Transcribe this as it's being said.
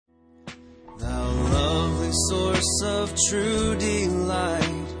source of true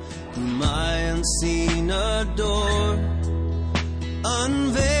delight, whom I unseen adore.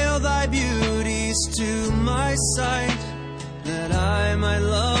 Unveil thy beauties to my sight, that I might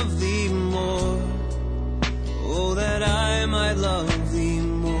love thee more. Oh, that I might love thee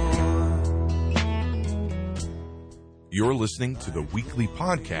more. You're listening to the weekly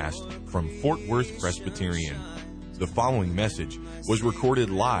podcast from Fort Worth Presbyterian. The following message was recorded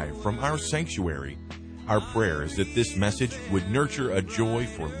live from our sanctuary. Our prayer is that this message would nurture a joy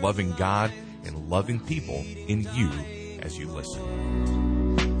for loving God and loving people in you as you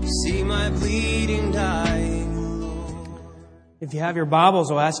listen. See my bleeding, dying Lord. If you have your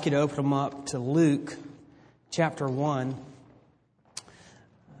Bibles, I'll ask you to open them up to Luke chapter 1.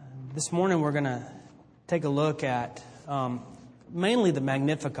 This morning we're going to take a look at mainly the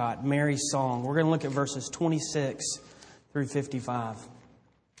Magnificat, Mary's song. We're going to look at verses 26 through 55.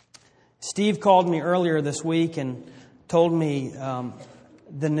 Steve called me earlier this week and told me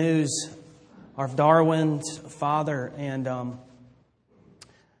the news of Darwin's father, and I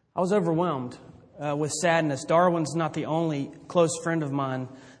was overwhelmed with sadness. Darwin's not the only close friend of mine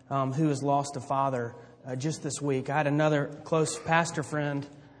who has lost a father just this week. I had another close pastor friend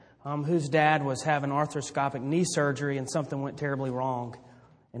whose dad was having arthroscopic knee surgery and something went terribly wrong,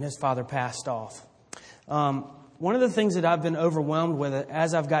 and his father passed off. One of the things that I've been overwhelmed with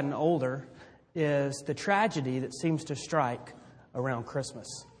as I've gotten older is the tragedy that seems to strike around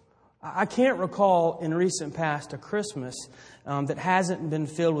Christmas. I can't recall in recent past a Christmas that hasn't been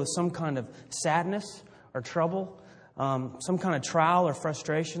filled with some kind of sadness or trouble, some kind of trial or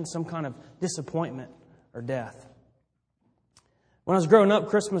frustration, some kind of disappointment or death. When I was growing up,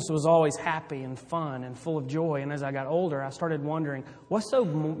 Christmas was always happy and fun and full of joy. And as I got older, I started wondering, what's so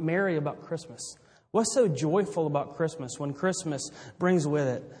merry about Christmas? What's so joyful about Christmas when Christmas brings with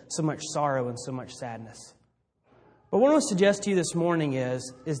it so much sorrow and so much sadness? But what I want to suggest to you this morning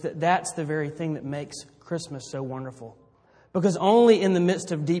is that that's the very thing that makes Christmas so wonderful. Because only in the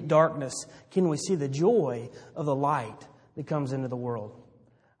midst of deep darkness can we see the joy of the light that comes into the world.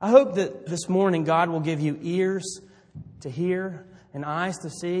 I hope that this morning God will give you ears to hear and eyes to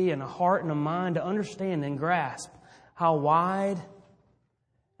see and a heart and a mind to understand and grasp how wide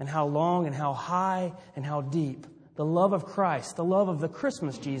and how long and how high and how deep the love of Christ, the love of the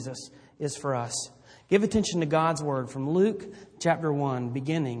Christmas Jesus is for us. Give attention to God's word from Luke chapter 1,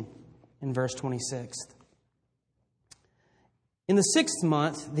 beginning in verse 26. In the 6th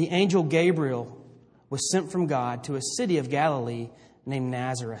month, the angel Gabriel was sent from God to a city of Galilee named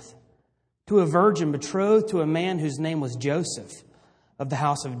Nazareth, to a virgin betrothed to a man whose name was Joseph, of the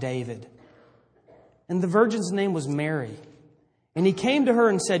house of David. And the virgin's name was Mary. And he came to her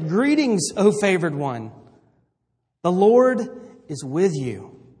and said, "Greetings, O favored one. The Lord is with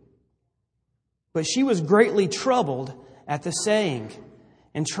you." But she was greatly troubled at the saying,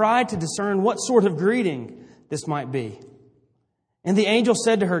 and tried to discern what sort of greeting this might be. And the angel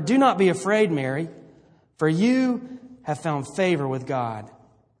said to her, "Do not be afraid, Mary, for you have found favor with God.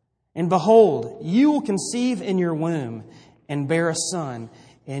 And behold, you will conceive in your womb and bear a son,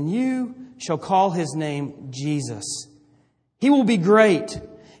 and you shall call his name Jesus. He will be great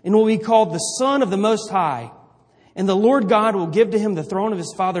and will be called the Son of the Most High. And the Lord God will give to him the throne of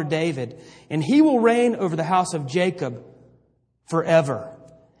his father David, and he will reign over the house of Jacob forever.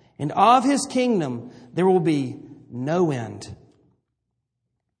 And of his kingdom there will be no end."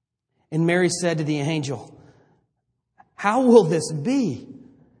 And Mary said to the angel, "How will this be,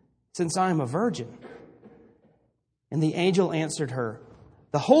 since I am a virgin?" And the angel answered her,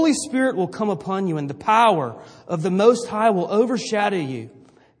 "The Holy Spirit will come upon you, and the power of the Most High will overshadow you.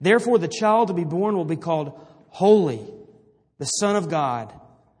 Therefore the child to be born will be called Holy, the Son of God.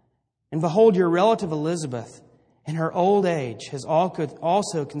 And behold, your relative Elizabeth, in her old age, has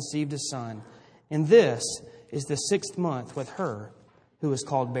also conceived a son. And this is the 6th month with her who is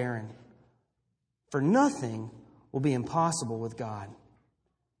called barren. For nothing will be impossible with God."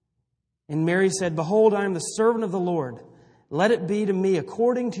 And Mary said, "Behold, I am the servant of the Lord. Let it be to me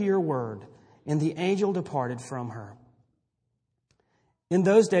according to your word." And the angel departed from her. In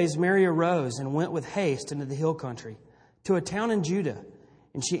those days Mary arose and went with haste into the hill country, to a town in Judah.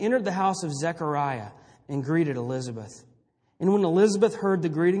 And she entered the house of Zechariah and greeted Elizabeth. And when Elizabeth heard the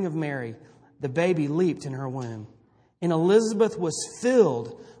greeting of Mary, the baby leaped in her womb. And Elizabeth was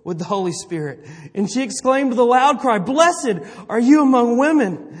filled with the Holy Spirit. And she exclaimed with a loud cry, "Blessed are you among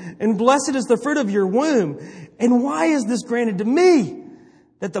women, and blessed is the fruit of your womb. And why is this granted to me,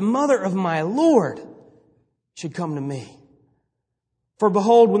 that the mother of my Lord should come to me? For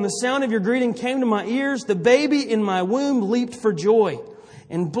behold, when the sound of your greeting came to my ears, the baby in my womb leaped for joy.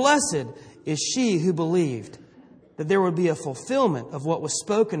 And blessed is she who believed that there would be a fulfillment of what was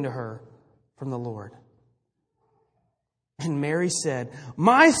spoken to her from the Lord. And Mary said,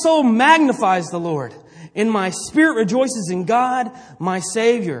 "My soul magnifies the Lord, and my spirit rejoices in God, my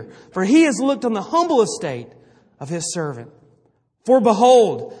Savior, for He has looked on the humble estate of His servant. For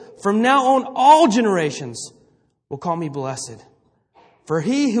behold, from now on all generations will call me blessed. For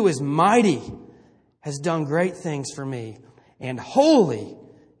He who is mighty has done great things for me, and holy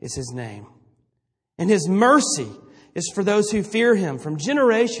is His name. And His mercy is for those who fear Him from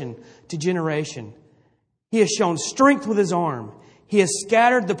generation to generation. He has shown strength with His arm. He has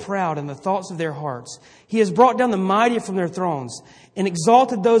scattered the proud in the thoughts of their hearts. He has brought down the mighty from their thrones and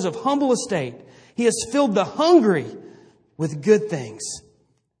exalted those of humble estate. He has filled the hungry with good things,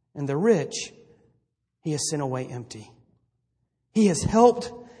 and the rich He has sent away empty. He has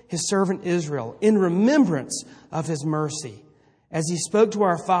helped His servant Israel in remembrance of His mercy, as He spoke to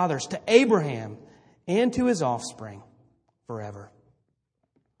our fathers, to Abraham, and to his offspring forever."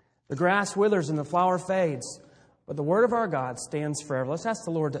 The grass withers and the flower fades, but the word of our God stands forever. Let's ask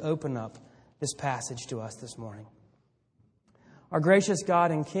the Lord to open up this passage to us this morning. Our gracious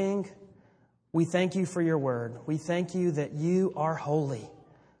God and King, we thank You for Your word. We thank You that You are holy.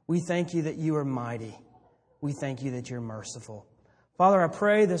 We thank You that You are mighty. We thank You that You're merciful. Father, I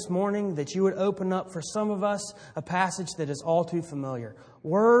pray this morning that You would open up for some of us a passage that is all too familiar.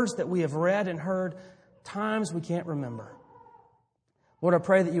 Words that we have read and heard times we can't remember. Lord, I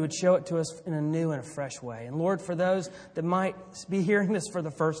pray that You would show it to us in a new and a fresh way. And Lord, for those that might be hearing this for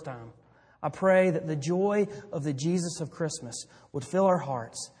the first time, I pray that the joy of the Jesus of Christmas would fill our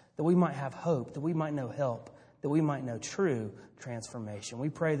hearts, that we might have hope, that we might know help, that we might know true transformation. We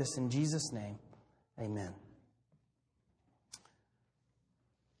pray this in Jesus' name. Amen.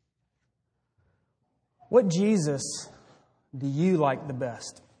 What Jesus do you like the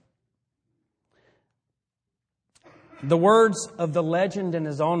best? The words of the legend in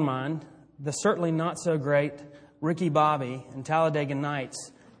his own mind, the certainly not so great Ricky Bobby in Talladega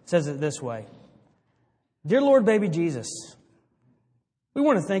Nights, says it this way: "Dear Lord, baby Jesus, we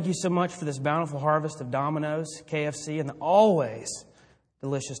want to thank You so much for this bountiful harvest of Domino's, KFC, and the always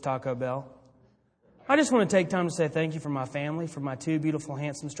delicious Taco Bell. I just want to take time to say thank You for my family, for my two beautiful,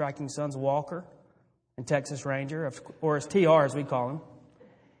 handsome, striking sons, Walker and Texas Ranger, or as TR as we call him.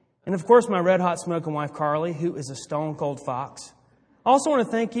 And of course, my red-hot smoking wife, Carly, who is a stone-cold fox. I also want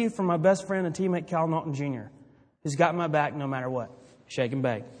to thank You for my best friend and teammate, Cal Naughton Jr., who's got my back no matter what. Shake and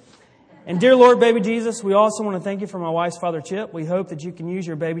bake. And dear Lord, baby Jesus, we also want to thank You for my wife's father, Chip. We hope that You can use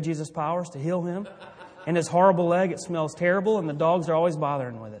Your baby Jesus powers to heal him. And his horrible leg, it smells terrible, and the dogs are always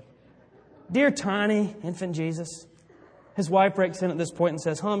bothering with it. Dear tiny infant Jesus." His wife breaks in at this point and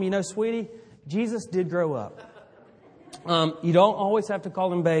says, "You know, sweetie, Jesus did grow up. You don't always have to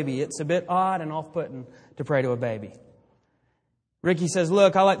call him baby. It's a bit odd and off-putting to pray to a baby." Ricky says,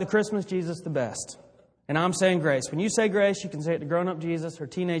 "Look, I like the Christmas Jesus the best. And I'm saying grace. When you say grace, you can say it to grown-up Jesus or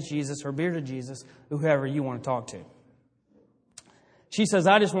teenage Jesus or bearded Jesus, whoever you want to talk to." She says,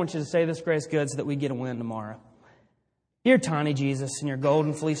 "I just want you to say this grace good so that we get a win tomorrow. Dear tiny Jesus in your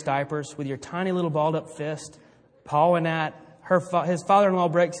golden fleece diapers with your tiny little balled-up fist, pawing at his father-in-law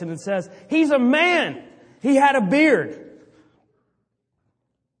breaks in and says, 'He's a man. He had a beard.'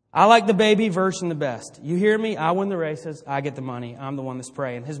 I like the baby version the best. You hear me? I win the races. I get the money. I'm the one that's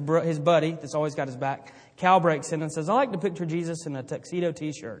praying." His buddy, that's always got his back, Cal, breaks in and says, "I like to picture Jesus in a tuxedo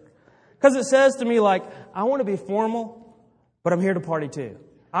T-shirt. Because it says to me, like, I want to be formal, but I'm here to party too.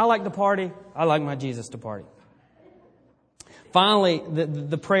 I like to party. I like my Jesus to party." Finally,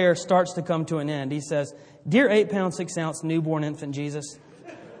 the prayer starts to come to an end. He says, "Dear 8-pound, 6-ounce newborn infant Jesus,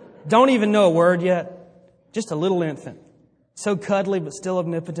 don't even know a word yet, just a little infant. So cuddly, but still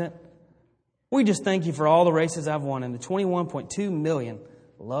omnipotent. We just thank You for all the races I've won and the 21.2 million.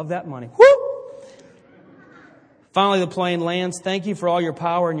 Love that money. Woo! Finally, the plane lands. Thank You for all Your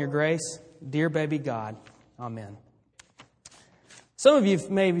power and Your grace. Dear baby God. Amen." Some of you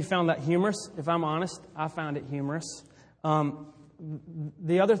maybe found that humorous. If I'm honest, I found it humorous.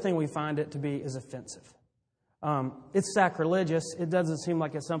 The other thing we find it to be is offensive. It's sacrilegious. It doesn't seem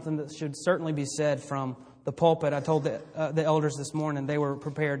like it's something that should certainly be said from the pulpit. I told the elders this morning they were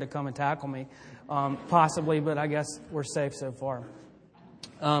prepared to come and tackle me, possibly, but I guess we're safe so far.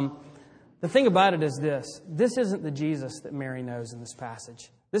 The thing about it is this. This isn't the Jesus that Mary knows in this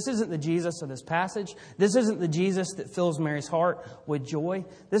passage. This isn't the Jesus of this passage. This isn't the Jesus that fills Mary's heart with joy.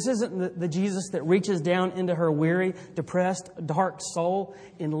 This isn't the Jesus that reaches down into her weary, depressed, dark soul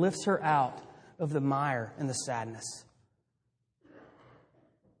and lifts her out of the mire and the sadness.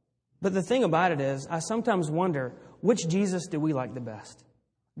 But the thing about it is, I sometimes wonder, which Jesus do we like the best?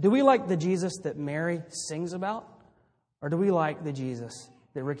 Do we like the Jesus that Mary sings about? Or do we like the Jesus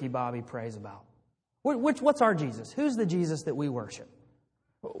that Ricky Bobby prays about? What's our Jesus? Who's the Jesus that we worship?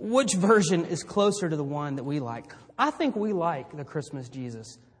 Which version is closer to the one that we like? I think we like the Christmas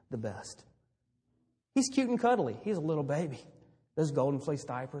Jesus the best. He's cute and cuddly. He's a little baby. Those golden fleece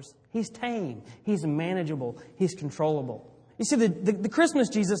diapers. He's tame. He's manageable. He's controllable. You see, the Christmas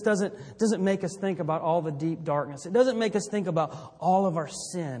Jesus doesn't make us think about all the deep darkness. It doesn't make us think about all of our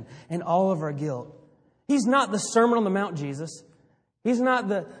sin and all of our guilt. He's not the Sermon on the Mount Jesus. He's not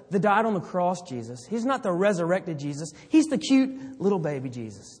the died on the cross Jesus. He's not the resurrected Jesus. He's the cute little baby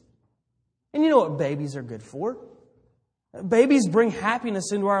Jesus. And you know what babies are good for? Babies bring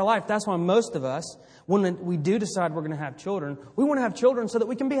happiness into our life. That's why most of us, when we do decide we're going to have children, we want to have children so that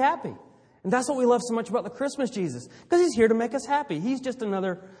we can be happy. And that's what we love so much about the Christmas Jesus, because He's here to make us happy. He's just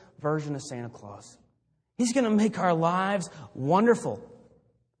another version of Santa Claus. He's going to make our lives wonderful.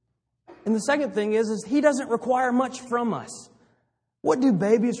 And the second thing is He doesn't require much from us. What do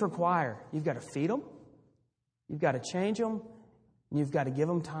babies require? You've got to feed them, you've got to change them, and you've got to give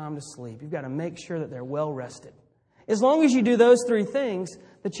them time to sleep. You've got to make sure that they're well rested. As long as you do those three things,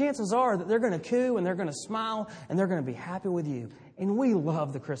 the chances are that they're going to coo and they're going to smile and they're going to be happy with you. And we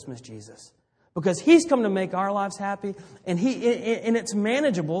love the Christmas Jesus because He's come to make our lives happy, and it's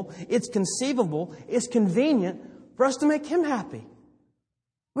manageable, it's conceivable, it's convenient for us to make Him happy.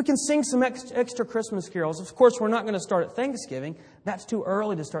 We can sing some extra Christmas carols. Of course, we're not going to start at Thanksgiving. That's too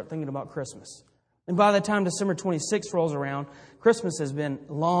early to start thinking about Christmas. And by the time December 26th rolls around, Christmas has been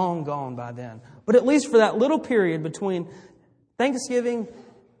long gone by then. But at least for that little period between Thanksgiving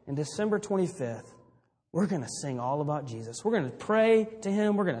and December 25th, we're going to sing all about Jesus. We're going to pray to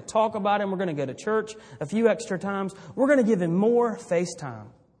Him. We're going to talk about Him. We're going to go to church a few extra times. We're going to give Him more face time.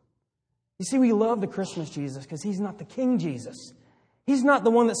 You see, we love the Christmas Jesus because He's not the King Jesus. He's not the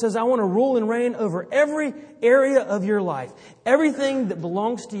one that says, I want to rule and reign over every area of your life. Everything that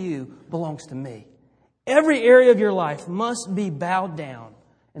belongs to you belongs to me. Every area of your life must be bowed down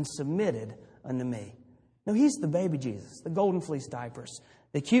and submitted unto me. No, He's the baby Jesus, the golden fleece diapers,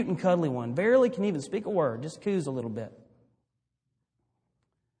 the cute and cuddly one. Barely can even speak a word, just coos a little bit.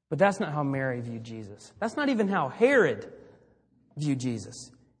 But that's not how Mary viewed Jesus. That's not even how Herod viewed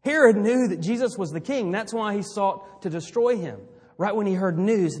Jesus. Herod knew that Jesus was the king. That's why he sought to destroy Him right when he heard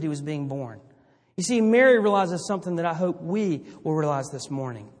news that He was being born. You see, Mary realizes something that I hope we will realize this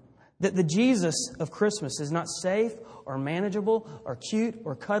morning. That the Jesus of Christmas is not safe or manageable or cute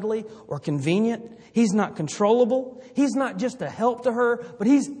or cuddly or convenient. He's not controllable. He's not just a help to her, but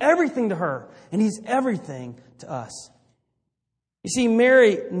He's everything to her, and He's everything to us. You see,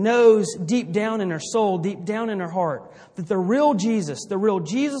 Mary knows deep down in her soul, deep down in her heart, that the real Jesus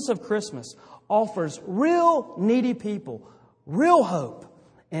of Christmas, offers real needy people real hope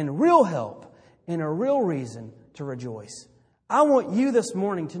and real help and a real reason to rejoice. I want you this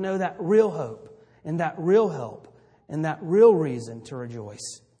morning to know that real hope and that real help and that real reason to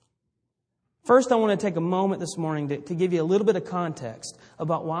rejoice. First, I want to take a moment this morning to give you a little bit of context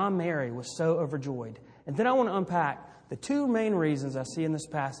about why Mary was so overjoyed. And then I want to unpack the two main reasons I see in this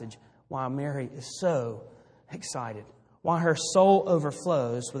passage why Mary is so excited, why her soul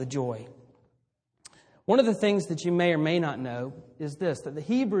overflows with joy. One of the things that you may or may not know is this, that the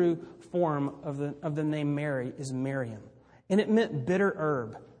Hebrew form of the name Mary is Miriam, and it meant bitter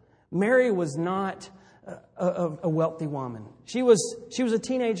herb. Mary was not a wealthy woman. She was a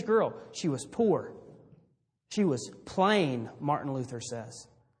teenage girl. She was poor. She was plain, Martin Luther says.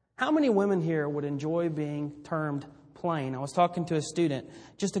 How many women here would enjoy being termed plain? I was talking to a student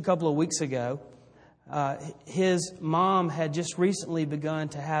just a couple of weeks ago. His mom had just recently begun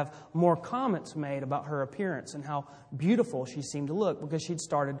to have more comments made about her appearance and how beautiful she seemed to look because she'd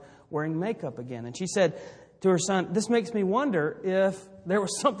started wearing makeup again. And she said to her son, "This makes me wonder if there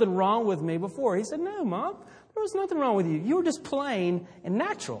was something wrong with me before." He said, "No, Mom, there was nothing wrong with you. You were just plain and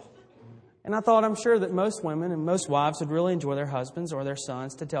natural." And I thought, I'm sure that most women and most wives would really enjoy their husbands or their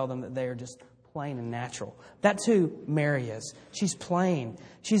sons to tell them that they are just plain and natural. That's who Mary is. She's plain.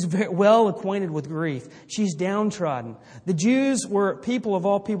 She's very well acquainted with grief. She's downtrodden. The Jews were people of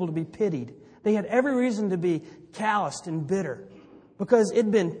all people to be pitied. They had every reason to be calloused and bitter because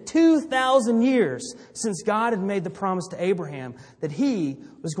it'd been 2,000 years since God had made the promise to Abraham that He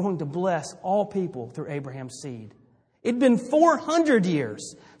was going to bless all people through Abraham's seed. It'd been 400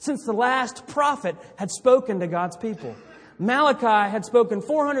 years since the last prophet had spoken to God's people. Malachi had spoken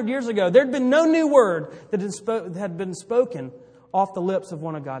 400 years ago. There'd been no new word that had been spoken off the lips of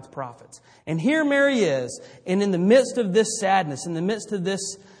one of God's prophets. And here Mary is, and in the midst of this sadness, in the midst of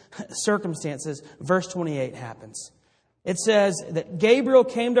this circumstances, verse 28 happens. It says that Gabriel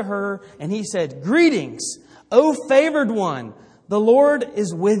came to her and he said, "Greetings, O favored one, the Lord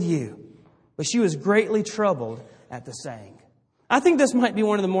is with you." But she was greatly troubled at the saying. I think this might be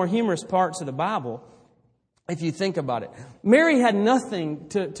one of the more humorous parts of the Bible, if you think about it. Mary had nothing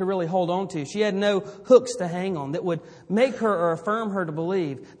to really hold on to. She had no hooks to hang on that would make her or affirm her to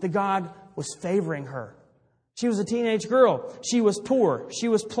believe that God was favoring her. She was a teenage girl. She was poor. She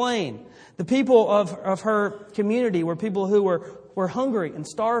was plain. The people of her community were people who were hungry and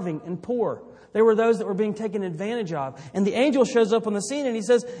starving and poor. They were those that were being taken advantage of. And the angel shows up on the scene and he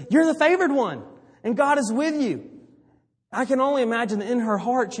says, "You're the favored one, and God is with you." I can only imagine that in her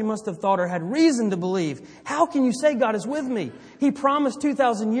heart she must have thought or had reason to believe, "How can you say God is with me? He promised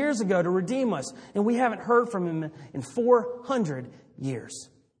 2,000 years ago to redeem us, and we haven't heard from Him in 400 years.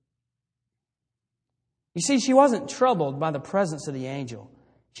 You see, she wasn't troubled by the presence of the angel.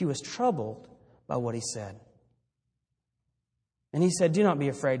 She was troubled by what he said. And he said, "Do not be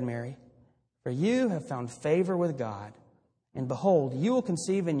afraid, Mary, for you have found favor with God. And behold, you will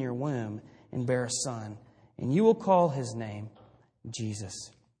conceive in your womb and bear a son, and you will call his name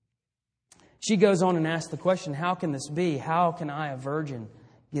Jesus." She goes on and asks the question, "How can this be? How can I, a virgin,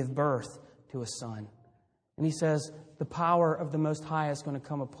 give birth to a son?" And he says, "The power of the Most High is going to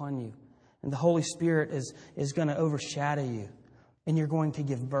come upon you, and the Holy Spirit is going to overshadow you, and you're going to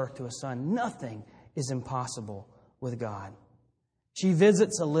give birth to a son." Nothing is impossible with God. She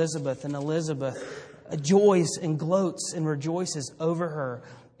visits Elizabeth, and Elizabeth joys and gloats and rejoices over her.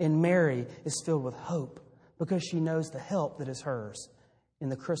 And Mary is filled with hope because she knows the help that is hers in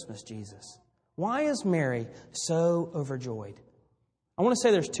the Christmas Jesus. Why is Mary so overjoyed? I want to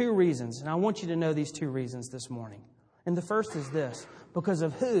say there's two reasons, and I want you to know these two reasons this morning. And the first is this: because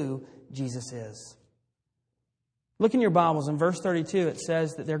of who Jesus is. Look in your Bibles. In verse 32, it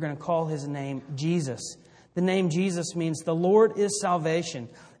says that they're going to call his name Jesus. The name Jesus means the Lord is salvation.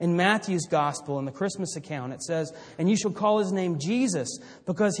 In Matthew's gospel, in the Christmas account, it says, "And you shall call his name Jesus,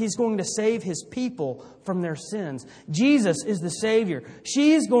 because he's going to save his people from their sins." Jesus is the Savior.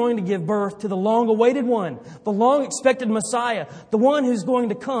 She is going to give birth to the long-awaited one, the long-expected Messiah, the one who's going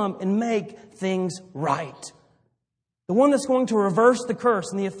to come and make things right. The one that's going to reverse the curse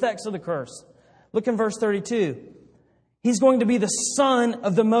and the effects of the curse. Look in verse 32. He's going to be the Son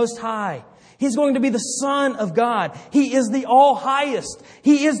of the Most High. He's going to be the Son of God. He is the All-Highest.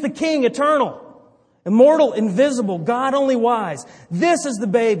 He is the King, eternal, immortal, invisible, God only wise. This is the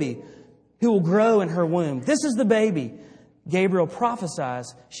baby who will grow in her womb. This is the baby Gabriel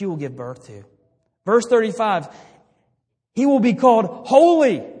prophesies she will give birth to. Verse 35, he will be called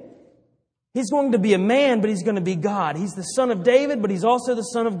Holy. He's going to be a man, but he's going to be God. He's the Son of David, but he's also the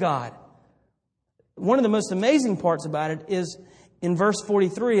Son of God. One of the most amazing parts about it is in verse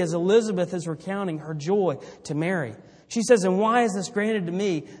 43, as Elizabeth is recounting her joy to Mary. She says, "And why is this granted to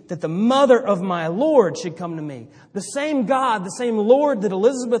me, that the mother of my Lord should come to me?" The same God, the same Lord that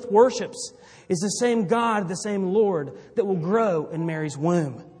Elizabeth worships, is the same God, the same Lord that will grow in Mary's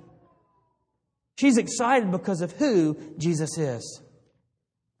womb. She's excited because of who Jesus is.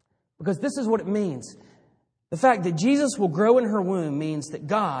 Because this is what it means. The fact that Jesus will grow in her womb means that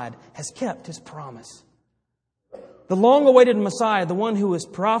God has kept His promise. The long-awaited Messiah, the one who was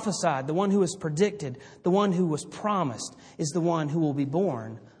prophesied, the one who was predicted, the one who was promised, is the one who will be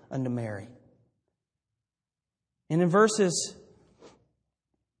born unto Mary. And in verses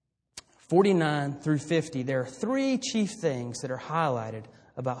 49 through 50, there are three chief things that are highlighted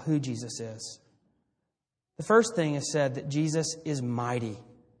about who Jesus is. The first thing is said that Jesus is mighty,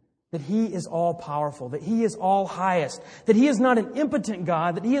 that He is all-powerful, that He is all-highest, that He is not an impotent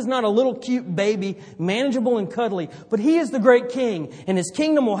God, that He is not a little cute baby, manageable and cuddly, but He is the great King, and His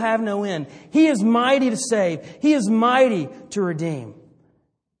kingdom will have no end. He is mighty to save. He is mighty to redeem.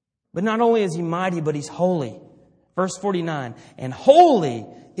 But not only is He mighty, but He's holy. Verse 49, "And holy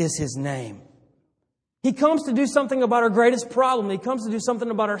is His name." He comes to do something about our greatest problem. He comes to do something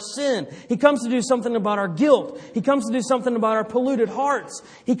about our sin. He comes to do something about our guilt. He comes to do something about our polluted hearts.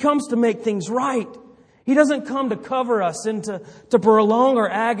 He comes to make things right. He doesn't come to cover us and to prolong our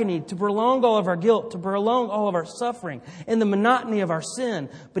agony, to prolong all of our guilt, to prolong all of our suffering and the monotony of our sin.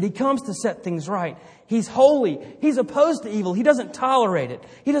 But He comes to set things right. He's holy. He's opposed to evil. He doesn't tolerate it.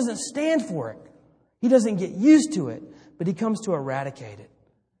 He doesn't stand for it. He doesn't get used to it, but He comes to eradicate it.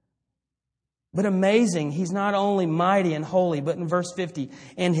 But amazing, He's not only mighty and holy, but in verse 50,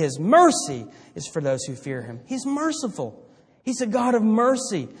 "And His mercy is for those who fear Him." He's merciful. He's a God of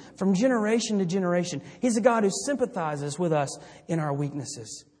mercy from generation to generation. He's a God who sympathizes with us in our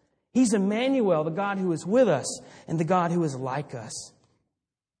weaknesses. He's Emmanuel, the God who is with us and the God who is like us.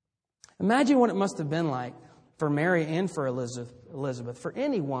 Imagine what it must have been like for Mary and for Elizabeth, for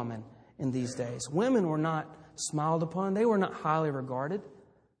any woman in these days. Women were not smiled upon. They were not highly regarded.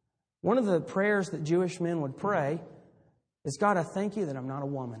 One of the prayers that Jewish men would pray is, God, I thank you that I'm not a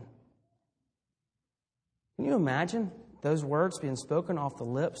woman. Can you imagine those words being spoken off the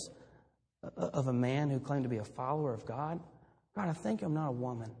lips of a man who claimed to be a follower of God? God, I thank you I'm not a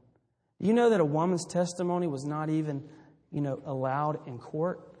woman. You know that a woman's testimony was not even, allowed in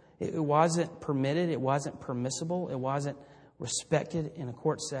court. It wasn't permitted. It wasn't permissible. It wasn't respected in a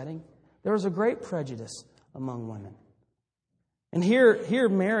court setting. There was a great prejudice among women. And here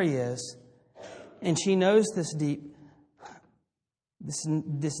Mary is, and she knows this deep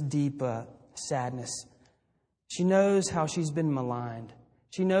sadness. She knows how she's been maligned.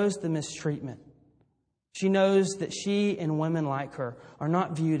 She knows the mistreatment. She knows that she and women like her are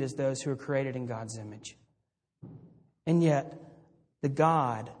not viewed as those who are created in God's image. And yet,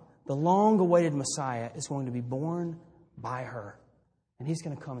 the long-awaited Messiah is going to be born by her. And He's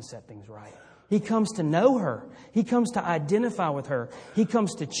going to come and set things right. He comes to know her. He comes to identify with her. He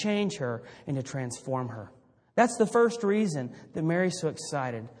comes to change her and to transform her. That's the first reason that Mary's so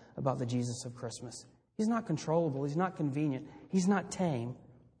excited about the Jesus of Christmas. He's not controllable. He's not convenient. He's not tame.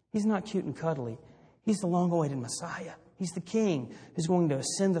 He's not cute and cuddly. He's the long-awaited Messiah. He's the King who's going to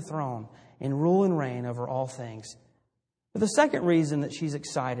ascend the throne and rule and reign over all things. But the second reason that she's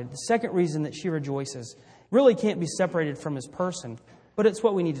excited, the second reason that she rejoices, really can't be separated from His person, but it's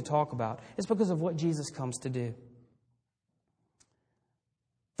what we need to talk about. It's because of what Jesus comes to do.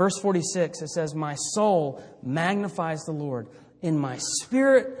 Verse 46, it says, my soul magnifies the Lord, and my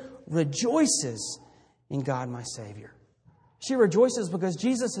spirit rejoices in God my Savior. She rejoices because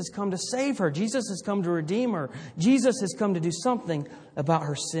Jesus has come to save her. Jesus has come to redeem her. Jesus has come to do something about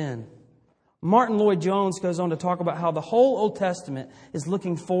her sin. Martin Lloyd-Jones goes on to talk about how the whole Old Testament is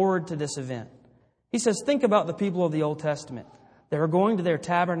looking forward to this event. He says, think about the people of the Old Testament. They were going to their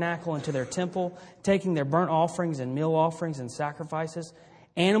tabernacle and to their temple, taking their burnt offerings and meal offerings and sacrifices,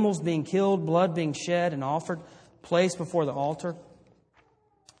 animals being killed, blood being shed and offered, placed before the altar,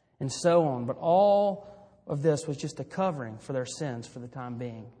 and so on. But all of this was just a covering for their sins for the time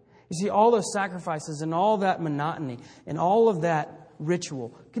being. You see, all those sacrifices and all that monotony and all of that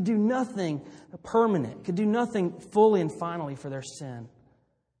ritual could do nothing permanent, could do nothing fully and finally for their sin.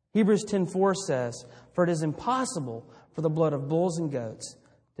 Hebrews 10:4 says, for it is impossible for the blood of bulls and goats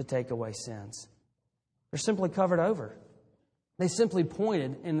to take away sins. They're simply covered over. They simply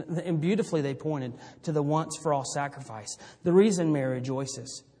pointed, and beautifully they pointed, to the once-for-all sacrifice. The reason Mary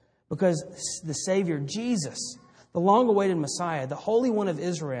rejoices, because the Savior, Jesus, the long-awaited Messiah, the Holy One of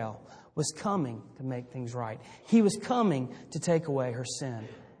Israel, was coming to make things right. He was coming to take away her sin.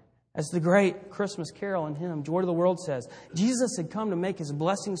 As the great Christmas carol and hymn, Joy to the World, says, Jesus had come to make His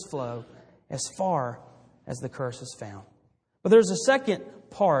blessings flow as far as the curse is found. But there's a second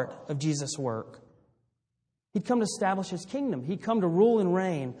part of Jesus' work. He'd come to establish His kingdom. He'd come to rule and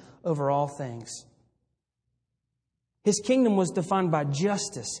reign over all things. His kingdom was defined by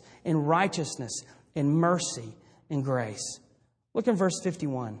justice and righteousness and mercy and grace. Look in verse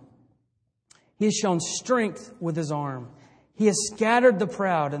 51. He has shown strength with His arm. He has scattered the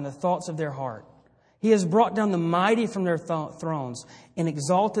proud in the thoughts of their heart. He has brought down the mighty from their thrones and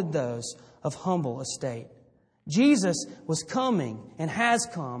exalted those of humble estate. Jesus was coming and has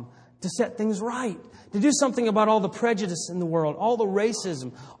come to set things right, to do something about all the prejudice in the world, all the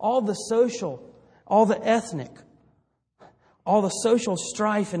racism, all the social, all the ethnic, all the social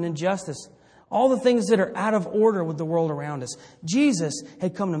strife and injustice, all the things that are out of order with the world around us. Jesus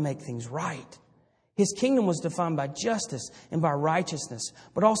had come to make things right. His kingdom was defined by justice and by righteousness,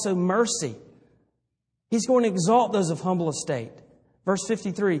 but also mercy. He's going to exalt those of humble estate. Verse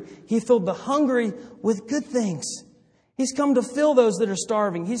 53, He filled the hungry with good things. He's come to fill those that are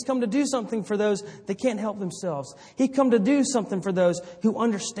starving. He's come to do something for those that can't help themselves. He's come to do something for those who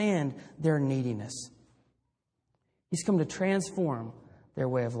understand their neediness. He's come to transform their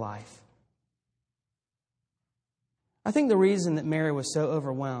way of life. I think the reason that Mary was so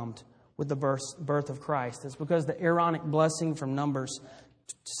overwhelmed with the birth of Christ is because the Aaronic blessing from Numbers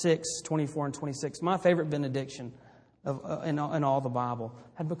 6, 24 and 26, my favorite benediction in all the Bible,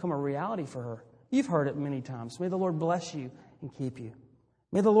 had become a reality for her. You've heard it many times. May the Lord bless you and keep you.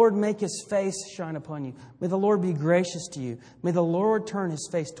 May the Lord make His face shine upon you. May the Lord be gracious to you. May the Lord turn His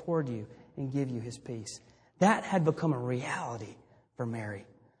face toward you and give you His peace. That had become a reality for Mary.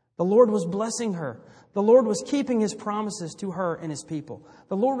 The Lord was blessing her. The Lord was keeping His promises to her and His people.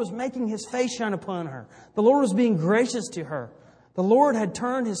 The Lord was making His face shine upon her. The Lord was being gracious to her. The Lord had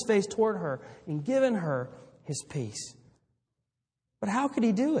turned His face toward her and given her His peace. But how could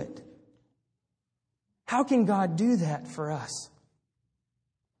He do it? How can God do that for us?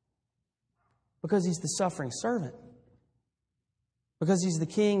 Because He's the suffering servant. Because He's the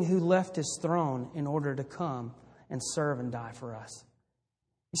King who left His throne in order to come and serve and die for us.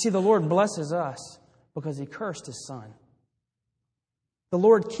 You see, the Lord blesses us because He cursed His Son. The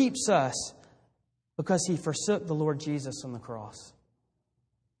Lord keeps us because He forsook the Lord Jesus on the cross.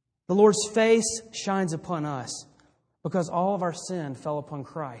 The Lord's face shines upon us because all of our sin fell upon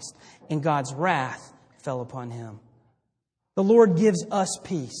Christ and God's wrath fell upon Him. The Lord gives us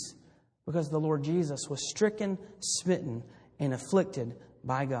peace because the Lord Jesus was stricken, smitten, and afflicted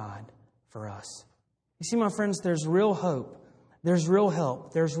by God for us. You see, my friends, there's real hope. There's real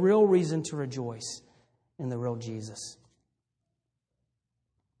help. There's real reason to rejoice in the real Jesus.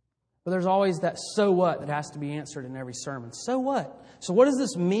 But there's always that so what that has to be answered in every sermon. So what? So what does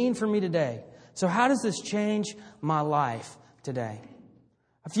this mean for me today? So how does this change my life today?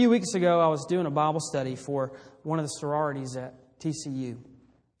 A few weeks ago, I was doing a Bible study for one of the sororities at TCU.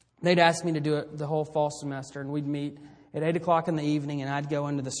 They'd asked me to do it the whole fall semester, and we'd meet at 8 o'clock in the evening, and I'd go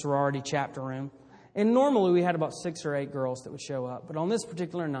into the sorority chapter room. And normally we had about 6 or 8 girls that would show up. But on this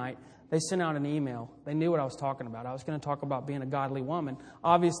particular night, they sent out an email. They knew what I was talking about. I was going to talk about being a godly woman.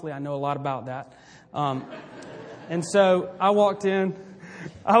 Obviously, I know a lot about that. And so I walked in.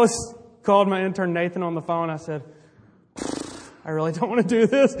 I called my intern Nathan on the phone. I said, I really don't want to do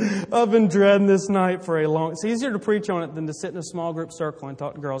this. I've been dreading this night for a long... It's easier to preach on it than to sit in a small group circle and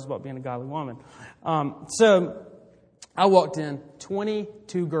talk to girls about being a godly woman. So I walked in,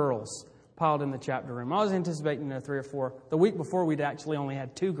 22 girls piled in the chapter room. I was anticipating 3 or 4. The week before, we'd actually only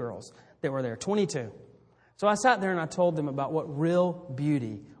had 2 girls that were there, 22. So I sat there and I told them about what real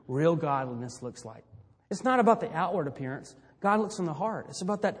beauty, real godliness looks like. It's not about the outward appearance. God looks on the heart. It's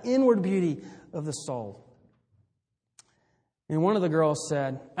about that inward beauty of the soul. And one of the girls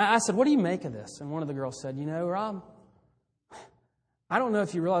said, I said, what do you make of this? And one of the girls said, Rob, I don't know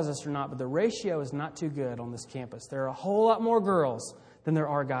if you realize this or not, but the ratio is not too good on this campus. There are a whole lot more girls than there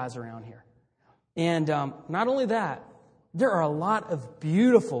are guys around here. And not only that, there are a lot of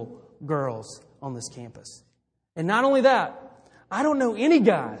beautiful girls on this campus. And not only that, I don't know any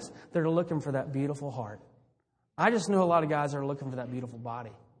guys that are looking for that beautiful heart. I just know a lot of guys that are looking for that beautiful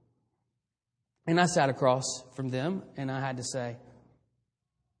body. And I sat across from them and I had to say,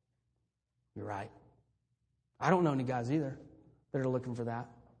 you're right. I don't know any guys either that are looking for that.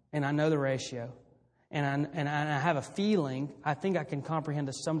 And I know the ratio. And I have a feeling, I think I can comprehend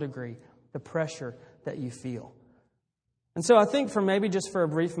to some degree the pressure that you feel. And so I think just for a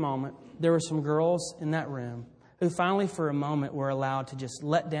brief moment, there were some girls in that room who finally for a moment were allowed to just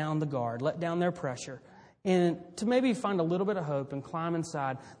let down the guard, let down their pressure, and to maybe find a little bit of hope and climb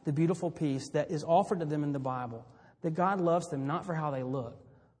inside the beautiful peace that is offered to them in the Bible, that God loves them not for how they look,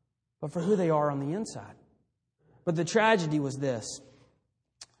 but for who they are on the inside. But the tragedy was this.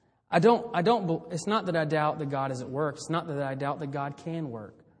 It's not that I doubt that God is at work. It's not that I doubt that God can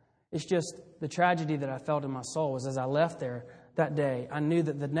work. It's just the tragedy that I felt in my soul was as I left there that day, I knew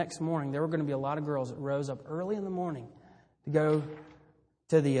that the next morning there were going to be a lot of girls that rose up early in the morning to go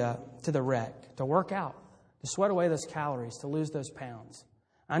to the rec, to work out, to sweat away those calories, to lose those pounds.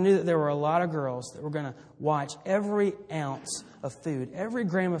 I knew that there were a lot of girls that were going to watch every ounce of food, every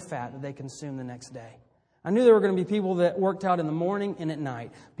gram of fat that they consumed the next day. I knew there were going to be people that worked out in the morning and at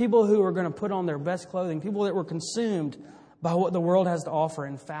night, people who were going to put on their best clothing, people that were consumed by what the world has to offer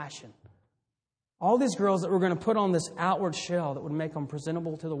in fashion. All these girls that were going to put on this outward shell that would make them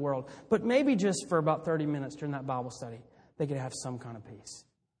presentable to the world, but maybe just for about 30 minutes during that Bible study, they could have some kind of peace.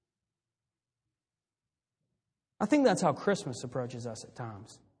 I think that's how Christmas approaches us at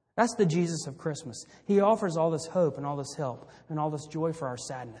times. That's the Jesus of Christmas. He offers all this hope and all this help and all this joy for our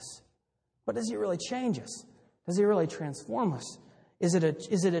sadness. But does He really change us? Does He really transform us? Is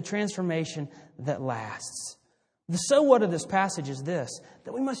it a transformation that lasts? The so what of this passage is this,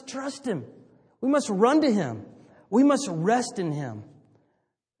 that we must trust Him. We must run to Him. We must rest in Him.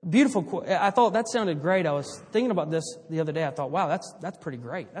 Beautiful quote. I thought that sounded great. I was thinking about this the other day. I thought, wow, that's pretty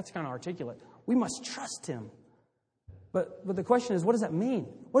great. That's kind of articulate. We must trust Him. But the question is, what does that mean?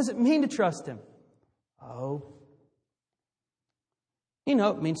 What does it mean to trust Him?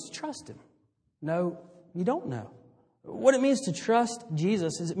 It means to trust Him. No, you don't know. What it means to trust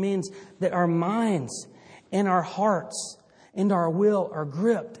Jesus is it means that our minds and our hearts and our will are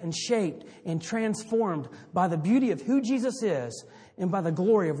gripped and shaped and transformed by the beauty of who Jesus is and by the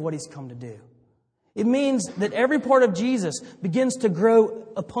glory of what He's come to do. It means that every part of Jesus begins to grow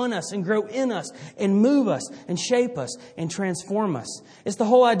upon us and grow in us and move us and shape us and transform us. It's the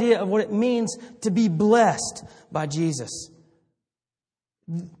whole idea of what it means to be blessed by Jesus.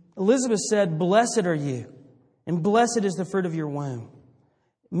 Elizabeth said, "Blessed are you, and blessed is the fruit of your womb."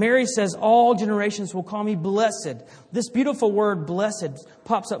 Mary says, "All generations will call me blessed." This beautiful word, blessed,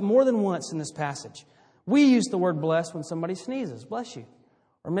 pops up more than once in this passage. We use the word blessed when somebody sneezes. Bless you.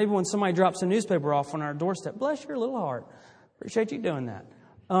 Or maybe when somebody drops a newspaper off on our doorstep. Bless your little heart. Appreciate you doing that.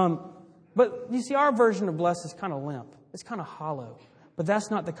 But you see, our version of blessed is kind of limp. It's kind of hollow. But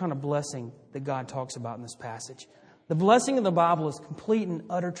that's not the kind of blessing that God talks about in this passage. The blessing of the Bible is complete and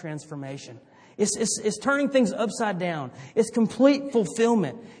utter transformation. It's turning things upside down. It's complete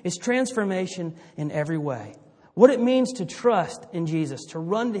fulfillment. It's transformation in every way. What it means to trust in Jesus, to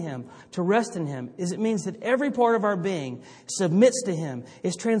run to Him, to rest in Him, is it means that every part of our being submits to Him,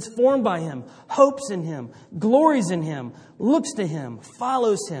 is transformed by Him, hopes in Him, glories in Him, looks to Him,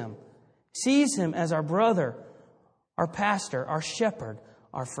 follows Him, sees Him as our brother, our pastor, our shepherd,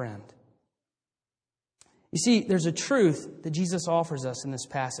 our friend. You see, there's a truth that Jesus offers us in this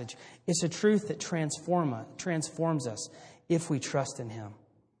passage. It's a truth that transforms us if we trust in Him.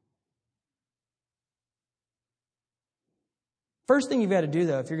 First thing you've got to do,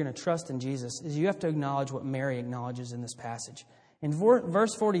 though, if you're going to trust in Jesus, is you have to acknowledge what Mary acknowledges in this passage. In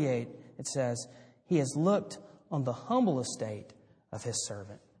verse 48, it says, "He has looked on the humble estate of His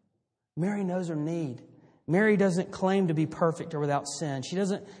servant." Mary knows her need. Mary doesn't claim to be perfect or without sin. She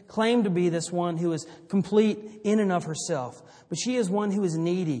doesn't claim to be this one who is complete in and of herself. But she is one who is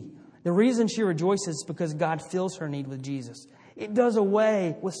needy. The reason she rejoices is because God fills her need with Jesus. It does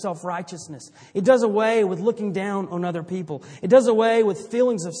away with self-righteousness. It does away with looking down on other people. It does away with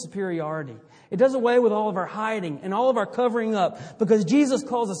feelings of superiority. It does away with all of our hiding and all of our covering up, because Jesus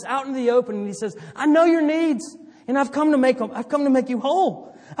calls us out into the open and He says, "I know your needs, and I've come to make you whole.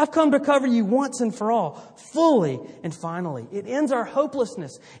 I've come to cover you once and for all, fully and finally." It ends our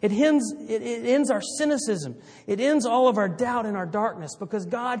hopelessness. It ends our cynicism. It ends all of our doubt and our darkness, because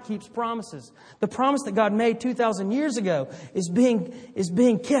God keeps promises. The promise that God made 2,000 years ago is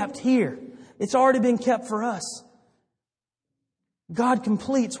being kept here. It's already been kept for us. God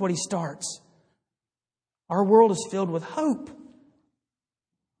completes what He starts. Our world is filled with hope.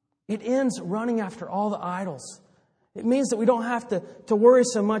 It ends running after all the idols. It means that we don't have to worry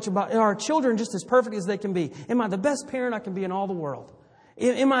so much about, are our children just as perfect as they can be? Am I the best parent I can be in all the world?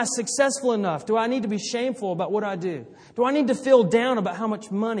 Am I successful enough? Do I need to be shameful about what I do? Do I need to feel down about how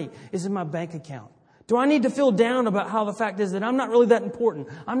much money is in my bank account? Do I need to feel down about how the fact is that I'm not really that important?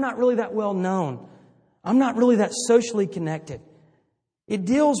 I'm not really that well known. I'm not really that socially connected. It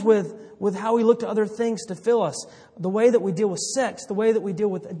deals with how we look to other things to fill us. The way that we deal with sex, the way that we deal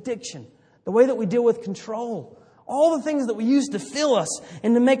with addiction, the way that we deal with control. All the things that we use to fill us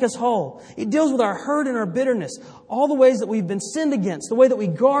and to make us whole. It deals with our hurt and our bitterness. All the ways that we've been sinned against. The way that we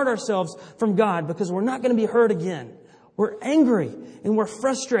guard ourselves from God because we're not going to be hurt again. We're angry and we're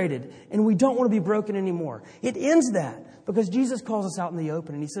frustrated and we don't want to be broken anymore. It ends that because Jesus calls us out in the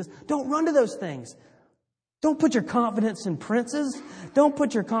open and He says, don't run to those things. Don't put your confidence in princes. Don't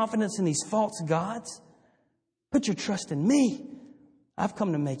put your confidence in these false gods. Put your trust in me. I've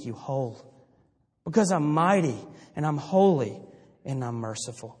come to make you whole. Because I'm mighty and I'm holy and I'm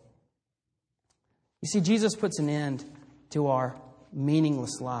merciful. You see, Jesus puts an end to our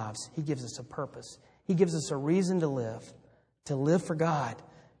meaningless lives. He gives us a purpose. He gives us a reason to live for God,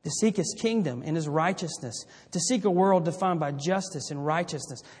 to seek His kingdom and His righteousness, to seek a world defined by justice and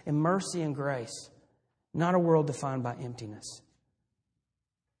righteousness and mercy and grace, not a world defined by emptiness.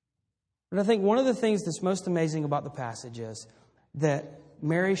 But I think one of the things that's most amazing about the passage is that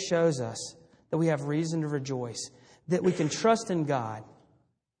Mary shows us that we have reason to rejoice, that we can trust in God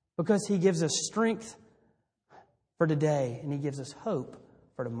because He gives us strength for today and He gives us hope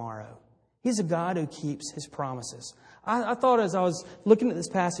for tomorrow. He's a God who keeps His promises. I thought as I was looking at this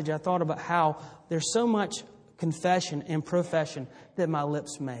passage, I thought about how there's so much confession and profession that my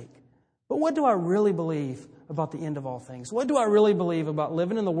lips make. But what do I really believe about the end of all things? What do I really believe about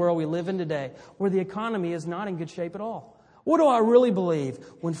living in the world we live in today where the economy is not in good shape at all? What do I really believe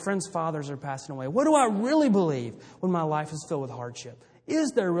when friends' fathers are passing away? What do I really believe when my life is filled with hardship?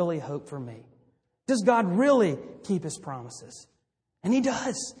 Is there really hope for me? Does God really keep His promises? And He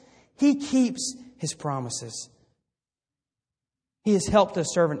does. He keeps His promises. He has helped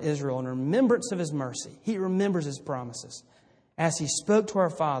His servant Israel in remembrance of His mercy. He remembers His promises. As He spoke to our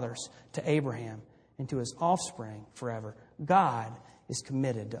fathers, to Abraham, and to his offspring forever, God is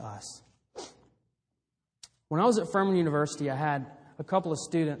committed to us. When I was at Furman University, I had a couple of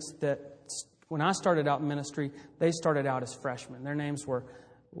students that, when I started out in ministry, they started out as freshmen. Their names were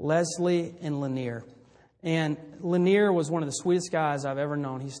Leslie and Lanier. And Lanier was one of the sweetest guys I've ever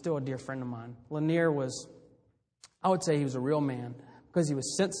known. He's still a dear friend of mine. Lanier was, I would say he was a real man, because he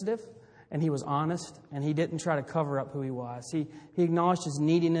was sensitive and he was honest and he didn't try to cover up who he was. He acknowledged his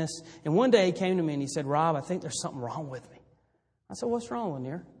neediness. And one day he came to me and he said, Rob, I think there's something wrong with me. I said, what's wrong,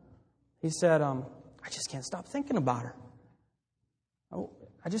 Lanier? He said, I just can't stop thinking about her.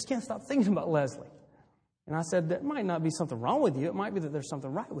 I just can't stop thinking about Leslie. And I said, there might not be something wrong with you. It might be that there's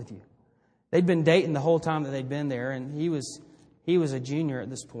something right with you. They'd been dating the whole time that they'd been there, and he was a junior at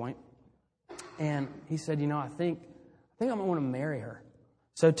this point. And he said, I think I'm going to want to marry her.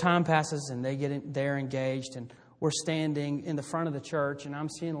 So time passes, and they're engaged, and we're standing in the front of the church, and I'm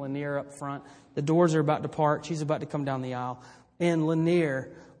seeing Lanier up front. The doors are about to part. She's about to come down the aisle. And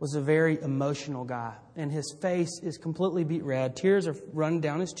Lanier was a very emotional guy, and his face is completely beet red. Tears are running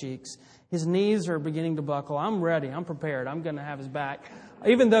down his cheeks. His knees are beginning to buckle. I'm ready. I'm prepared. I'm going to have his back.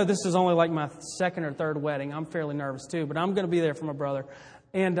 Even though this is only like my second or third wedding, I'm fairly nervous too, but I'm going to be there for my brother.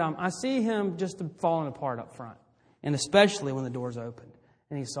 And I see him just falling apart up front, and especially when the doors opened,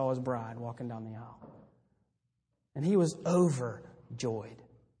 and he saw his bride walking down the aisle. And he was overjoyed.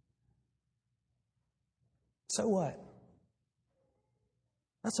 So what?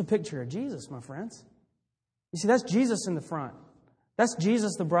 That's a picture of Jesus, my friends. You see, that's Jesus in the front. That's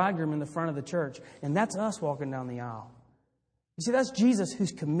Jesus, the bridegroom, in the front of the church. And that's us walking down the aisle. You see, that's Jesus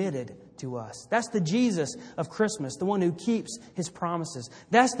who's committed to us. That's the Jesus of Christmas, the one who keeps his promises.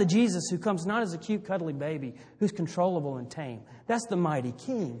 That's the Jesus who comes not as a cute, cuddly baby, who's controllable and tame. That's the mighty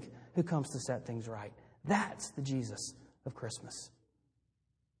King who comes to set things right. That's the Jesus of Christmas.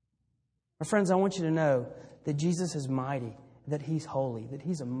 My friends, I want you to know that Jesus is mighty, that he's holy, that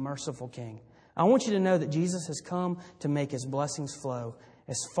he's a merciful King. I want you to know that Jesus has come to make his blessings flow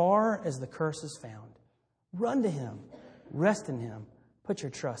as far as the curse is found. Run to him. Rest in him. Put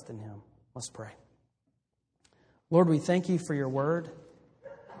your trust in him. Let's pray. Lord, we thank you for your word.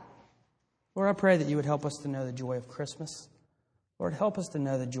 Lord, I pray that you would help us to know the joy of Christmas. Lord, help us to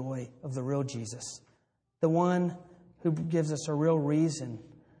know the joy of the real Jesus, the one who gives us a real reason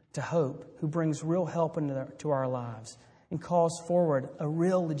to hope, who brings real help into our lives and calls forward a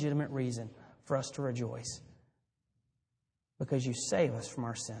real legitimate reason for us to rejoice because you save us from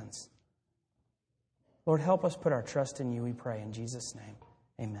our sins. Lord, help us put our trust in you, we pray, in Jesus' name.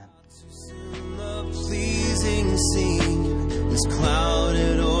 Amen. The pleasing scene was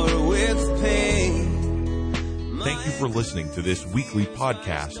clouded or with pain. Thank you for listening to this weekly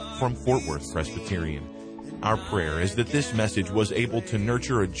podcast from Fort Worth Presbyterian. Our prayer is that this message was able to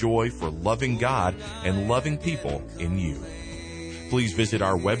nurture a joy for loving God and loving people in you. Please visit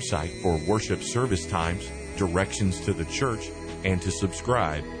our website for worship service times, directions to the church, and to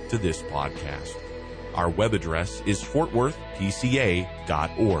subscribe to this podcast. Our web address is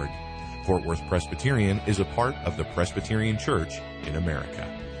fortworthpca.org. Fort Worth Presbyterian is a part of the Presbyterian Church in America.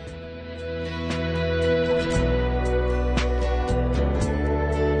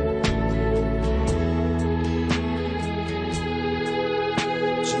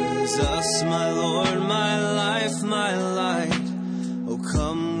 Jesus, my Lord, my life, my light, oh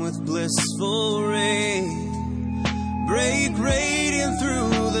come with blissful ray, break radiant through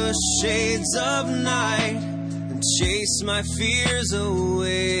the shades of night, and chase my fears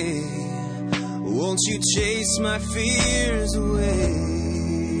away. Won't you chase my fears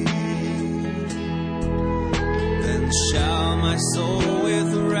away? Then shall my soul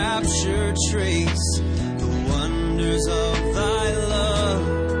with rapture trace the wonders of thy love,